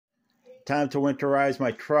Time to winterize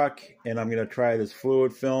my truck, and I'm going to try this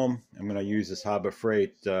fluid film. I'm going to use this Harbor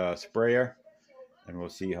Freight sprayer, and we'll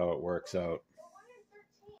see how it works out.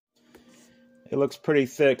 It looks pretty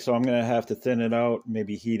thick, so I'm going to have to thin it out,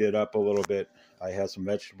 maybe heat it up a little bit. I have some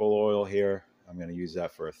vegetable oil here. I'm going to use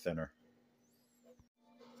that for a thinner.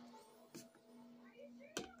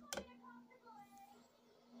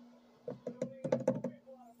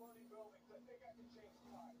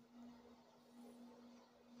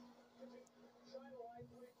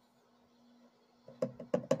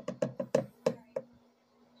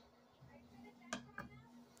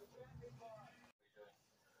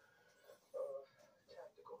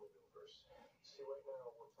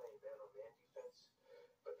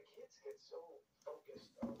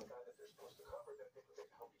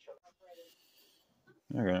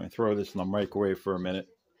 I'm going to throw this in the microwave for a minute.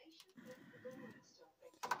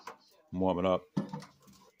 Warm it up.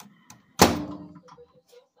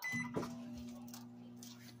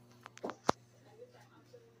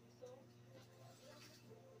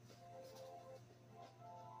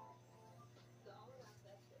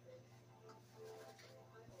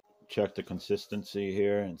 Check the consistency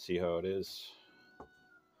here and see how it is.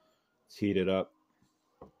 Let's heat it up.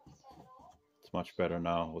 It's much better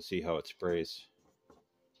now. We'll see how it sprays.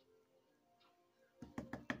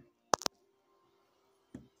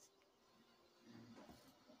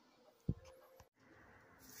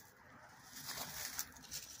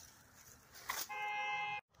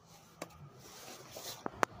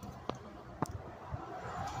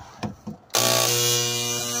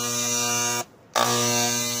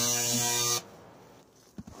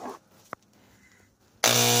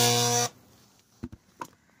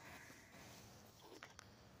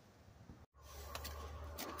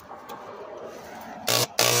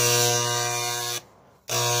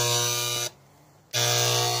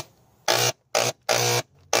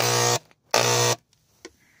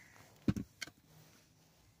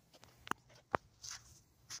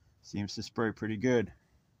 Seems to spray pretty good.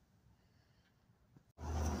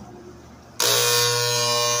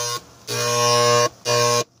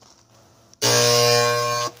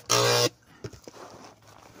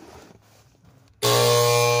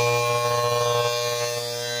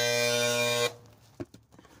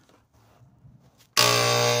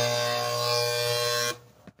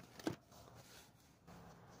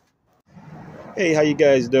 Hey, how you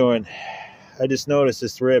guys doing? I just noticed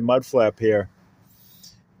this red mud flap here.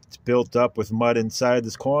 It's built up with mud inside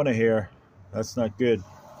this corner here. That's not good.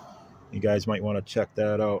 You guys might want to check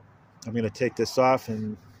that out. I'm going to take this off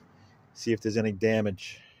and see if there's any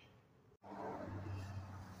damage.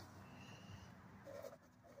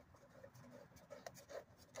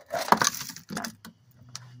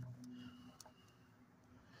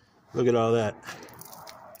 Look at all that.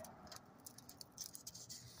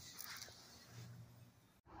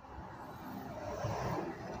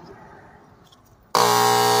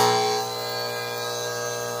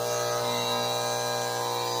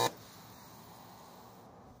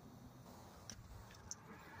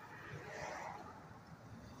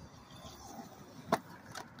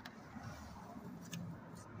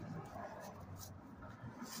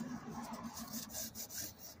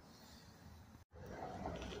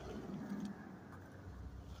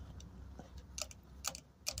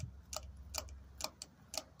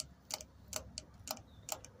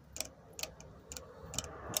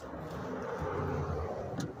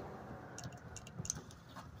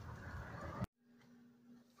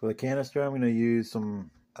 For the canister, I'm going to use some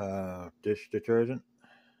dish detergent.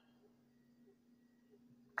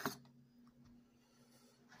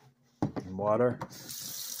 And water.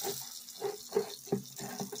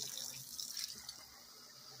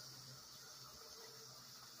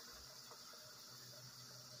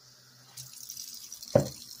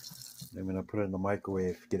 I'm going to put it in the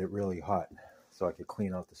microwave, get it really hot so I can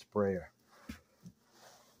clean out the sprayer.